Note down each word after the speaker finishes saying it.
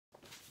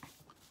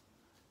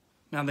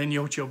Now then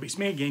YouTube, it's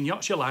me again,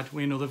 Yorkshire Lad,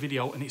 with another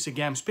video, and it's a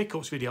Games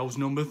Pickups videos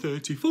number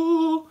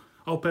 34.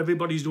 Hope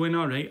everybody's doing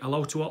alright.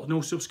 Hello to all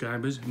new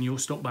subscribers and new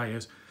stock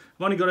buyers.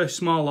 I've only got a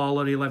small haul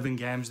of 11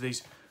 games.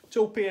 There's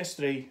 2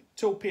 PS3,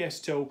 2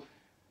 PS2,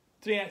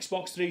 3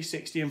 Xbox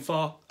 360 and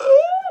 4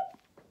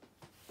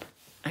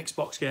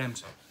 Xbox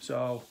games.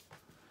 So,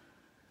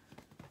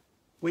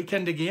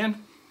 weekend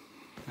again.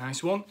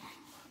 Nice one.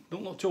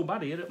 Don't look too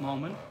bad here at the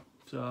moment.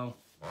 So,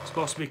 it's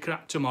supposed to be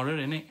crap tomorrow,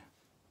 isn't it?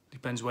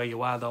 Depends where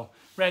you are though.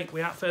 Right,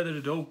 without further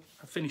ado,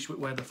 I've finished with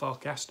weather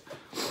forecast.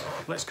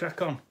 Let's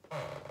crack on.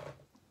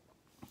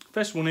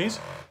 First one is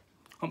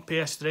on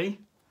PS3,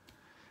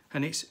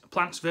 and it's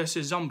Plants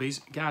vs Zombies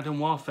Garden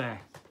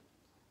Warfare.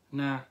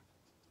 Now,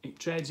 it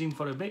trades in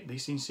for a bit,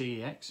 this in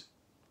CEX.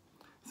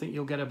 I think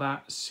you'll get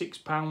about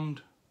 £6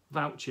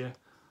 voucher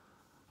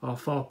or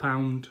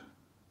 £4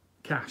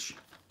 cash,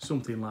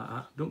 something like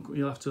that.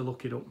 You'll have to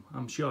look it up.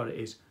 I'm sure it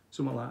is,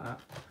 something like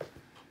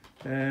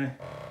that.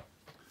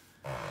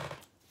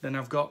 Then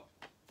I've got,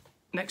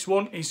 next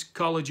one is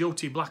Call of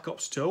Duty Black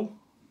Ops 2.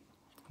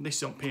 This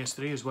is on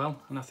PS3 as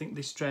well, and I think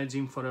this trades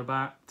in for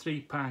about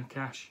 £3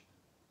 cash.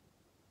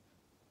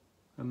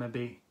 And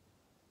maybe,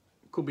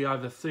 could be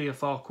either 3 or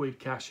 4 quid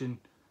cash and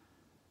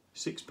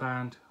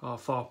 £6 or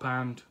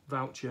 £4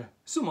 voucher.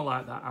 Something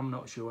like that, I'm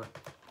not sure.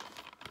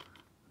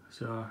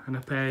 So, and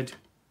I paid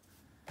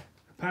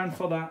 £1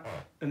 for that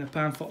and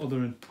 £1 for other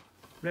one.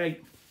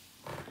 Right,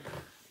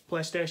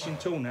 PlayStation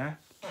 2 now.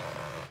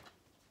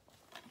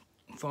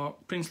 For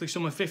princely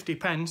sum of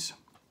 50p,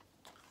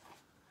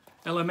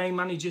 LMA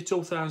Manager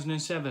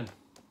 2007,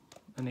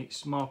 and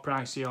it's more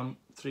pricey on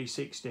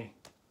 360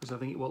 because I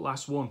think it was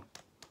last one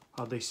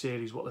of this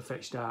series what they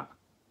fetched out.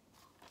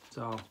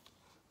 So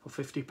for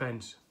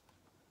 50p,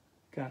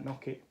 can't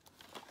knock it.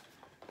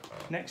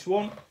 Next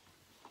one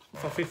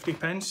for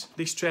 50p,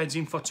 this trades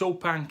in for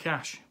 £2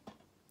 cash.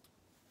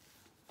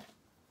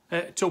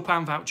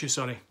 £2 voucher,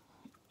 sorry.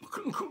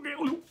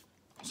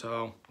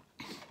 So.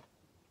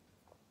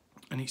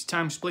 And it's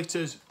Time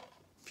Splitters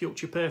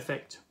Future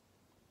Perfect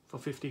for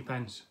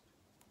 50p.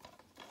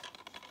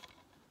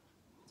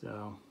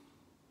 So,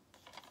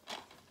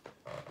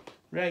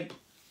 right,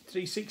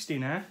 360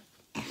 now.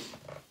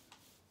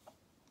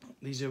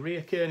 There's a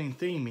reoccurring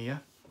theme here.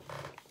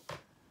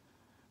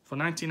 For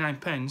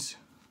 99p,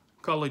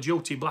 Call of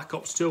Duty Black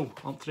Ops 2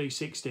 on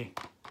 360.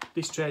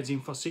 This trades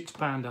in for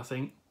 £6, I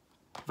think.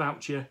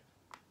 Voucher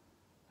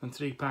and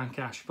 £3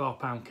 cash,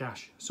 £4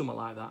 cash, something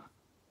like that.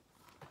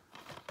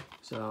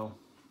 So,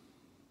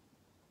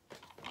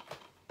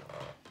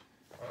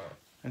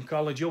 and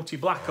Call of Duty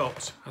Black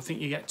Ops, I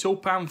think you get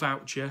 £2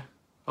 voucher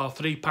or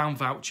 £3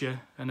 voucher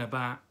and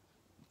about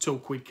 2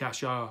 quid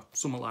cash or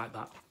something like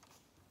that.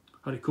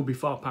 Or it could be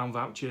 £4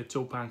 voucher,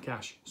 £2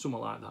 cash, something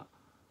like that.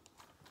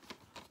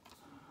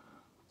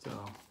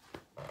 So,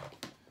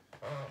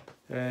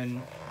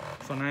 and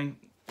for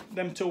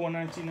them two are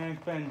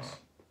 99p,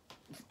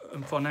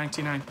 and for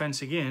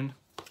 99p again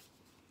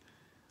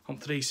on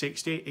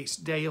 360, it's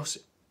Deus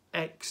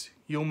Ex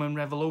Human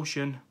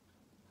Revolution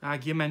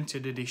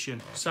Augmented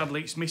Edition.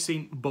 Sadly, it's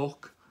missing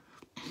book.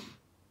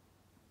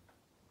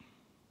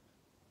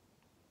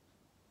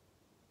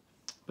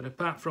 But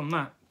apart from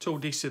that, 2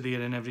 discs are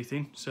there and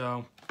everything,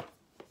 so.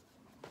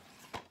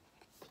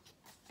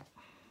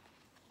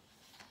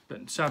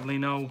 But sadly,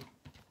 no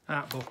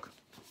art book.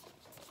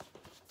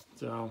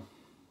 So,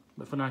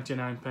 but for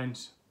 99p, I'm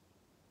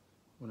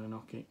gonna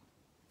knock it.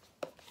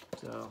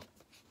 So,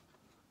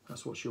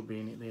 that's what should be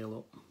in it there,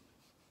 look.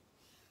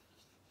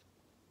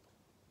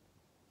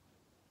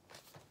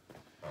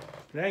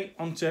 Right,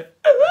 on to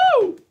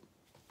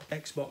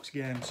Xbox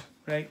games.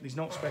 Right, there's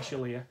not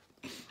special here.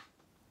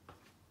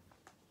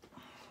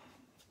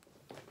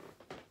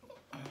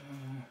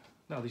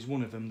 Now there's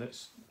one of them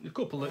that's, a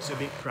couple that's a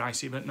bit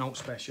pricey, but not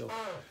special.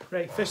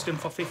 Right, first one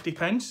for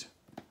 50p.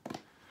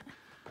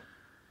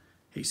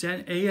 It's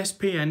an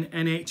ESPN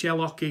NHL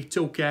Hockey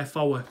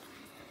 2K4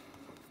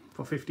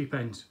 for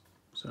 50p.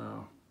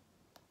 So,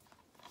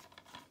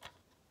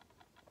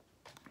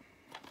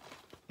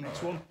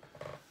 next one.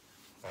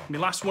 My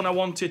last one I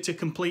wanted to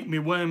complete my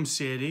Worms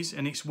series,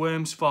 and it's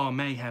Worms 4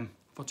 Mayhem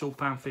for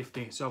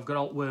 £2.50. So I've got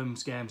all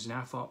Worms games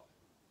now for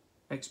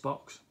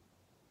Xbox.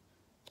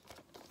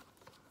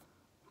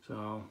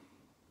 So,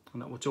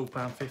 and that was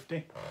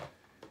 £2.50.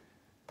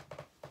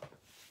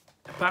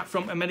 Apart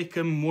from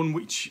American one,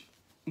 which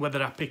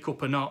whether I pick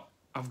up or not,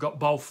 I've got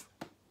both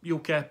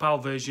UK PAL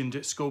versions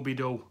at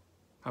Scooby-Doo.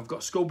 I've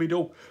got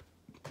Scooby-Doo,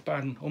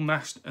 pardon,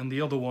 Unmasked, and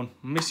the other one,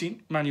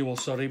 missing manual,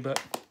 sorry,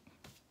 but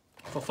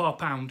for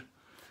 £4.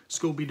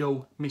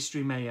 Scooby-Doo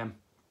Mystery Mayhem.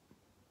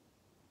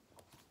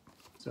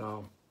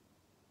 So,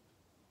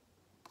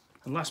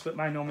 and last but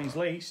by no means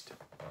least,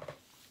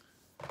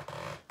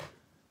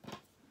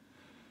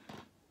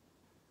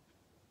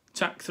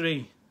 Tak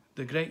 3,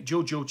 The Great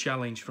Juju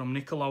Challenge from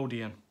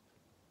Nickelodeon.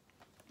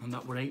 And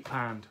that were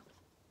 £8.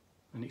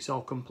 And it's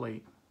all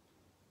complete.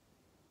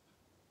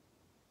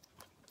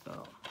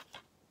 So,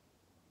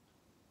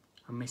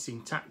 I'm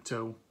missing Tak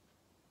 2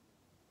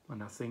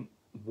 and I think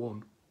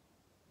 1.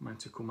 meant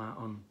to come out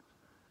on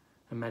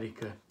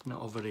America,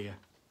 not over here.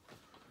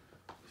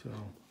 So,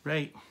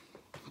 right,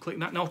 click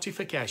that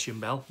notification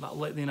bell. That'll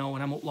let you know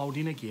when I'm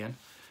uploading again.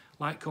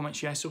 Like, comment,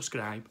 share,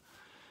 subscribe.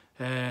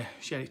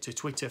 Share it to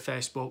Twitter,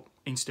 Facebook,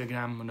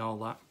 Instagram and all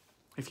that,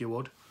 if you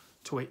would.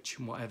 Twitch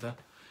and whatever.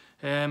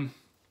 I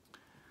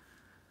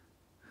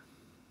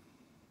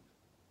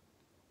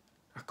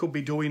could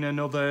be doing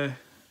another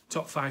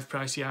top 5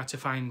 pricey hard to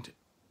find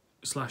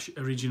 /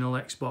 original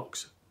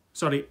Xbox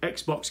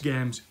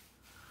games.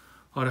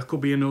 Or I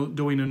could be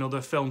doing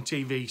another film,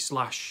 TV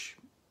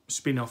 /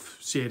 spin-off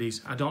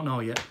series. I don't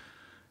know yet.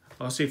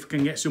 I'll see if I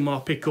can get some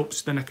more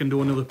pickups, then I can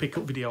do another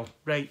pickup video.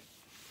 Right.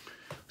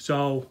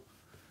 So,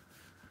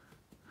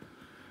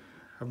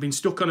 I've been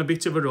stuck on a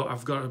bit of a rut.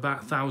 I've got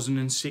about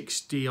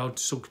 1,060 odd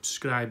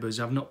subscribers.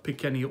 I've not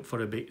picked any up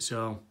for a bit,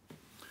 so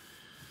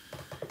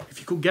if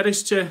you could get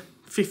us to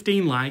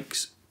 15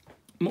 likes,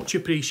 much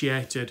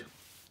appreciated.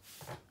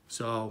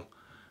 So,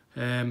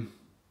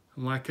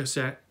 like I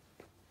said,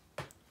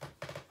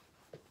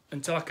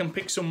 until I can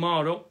pick some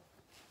more up,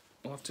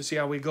 we'll have to see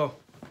how we go.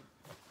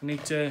 I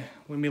need to,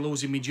 with me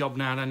losing my job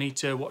now, I need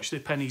to watch the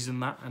pennies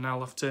and that, and I'll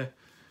have to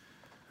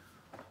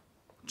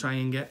try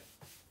and get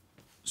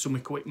some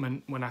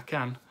equipment when I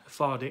can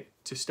afford it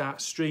to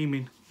start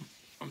streaming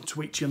on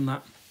Twitch and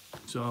that.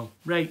 So,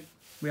 right,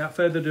 without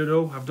further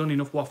ado, I've done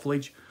enough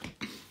wafflage.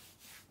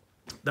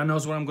 That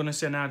knows what I'm going to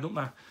say now, don't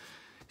they?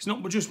 It's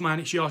not just mine,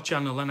 it's your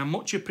channel, and I'm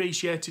much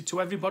appreciated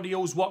to everybody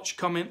who's watched,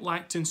 comment,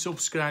 liked and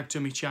subscribed to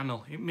my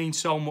channel. It means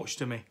so much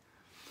to me.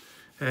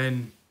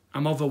 And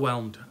I'm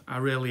overwhelmed, I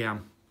really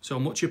am. So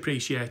much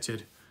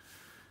appreciated.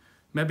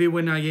 Maybe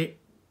when I hit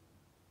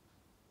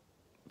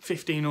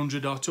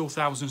 1,500 or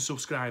 2,000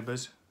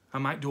 subscribers, I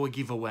might do a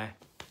giveaway.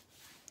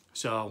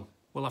 So,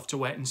 we'll have to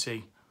wait and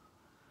see.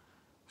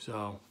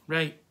 So,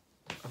 right,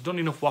 I've done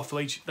enough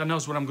wafflage. That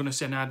knows what I'm going to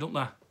say now, don't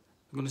they? I'm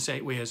going to say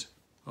it with us.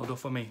 Hold up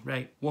for me.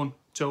 Right, 1,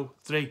 2,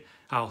 3.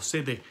 I'll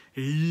say the...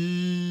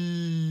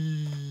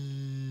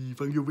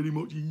 Thank you very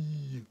much.